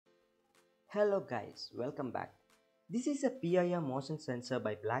Hello guys, welcome back. This is a PIR motion sensor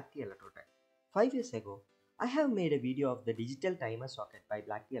by BlackT Electrotech. 5 years ago, I have made a video of the digital timer socket by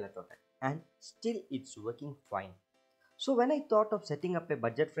BlackT Electrotech and still it's working fine. So when I thought of setting up a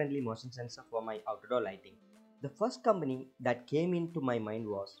budget-friendly motion sensor for my outdoor lighting, the first company that came into my mind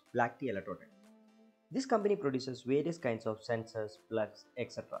was BlackT Electrotech. This company produces various kinds of sensors, plugs,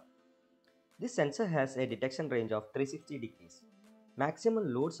 etc. This sensor has a detection range of 360 degrees.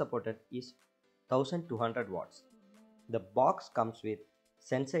 Maximum load supported is 1200 watts. The box comes with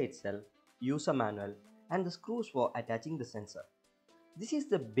sensor itself, user manual, and the screws for attaching the sensor. This is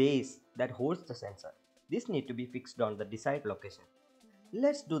the base that holds the sensor. This needs to be fixed on the desired location.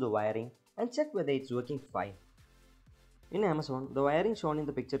 Let's do the wiring and check whether it's working fine. In Amazon, the wiring shown in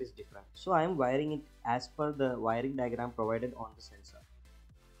the picture is different, so I am wiring it as per the wiring diagram provided on the sensor.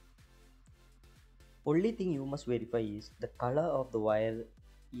 Only thing you must verify is the color of the wire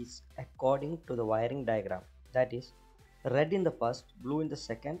is according to the wiring diagram, that is red in the first, blue in the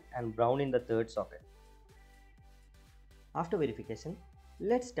second and brown in the third socket. After verification,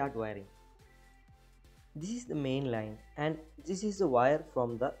 let's start wiring. This is the main line and this is the wire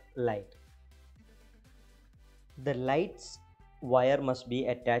from the light. The light's wire must be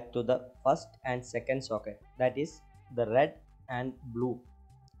attached to the first and second socket, that is the red and blue.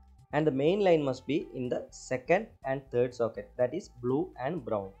 And the main line must be in the second and third socket, that is blue and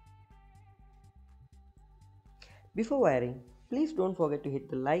brown. Before wiring, please don't forget to hit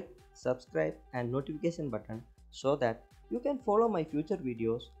the like, subscribe and notification button so that you can follow my future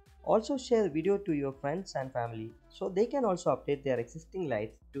videos. Also share the video to your friends and family so they can also update their existing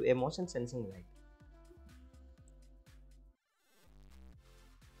lights to a motion sensing light.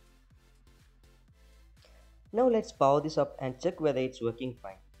 Now let's power this up and check whether it's working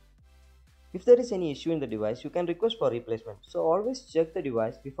fine. If there is any issue in the device, you can request for replacement. So always check the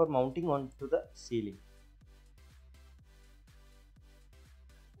device before mounting onto the ceiling.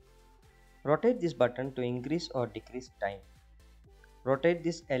 Rotate this button to increase or decrease time. Rotate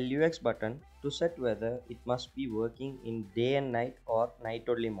this LUX button to set whether it must be working in day and night or night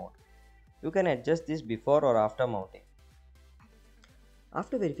only mode. You can adjust this before or after mounting.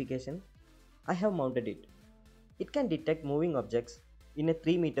 After verification, I have mounted it. It can detect moving objects in a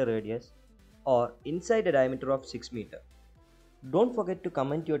 3 meter radius or inside a diameter of 6 meter. Don't forget to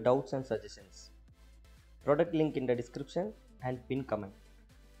comment your doubts and suggestions. Product link in the description and pin comment.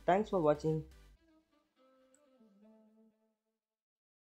 Thanks for watching.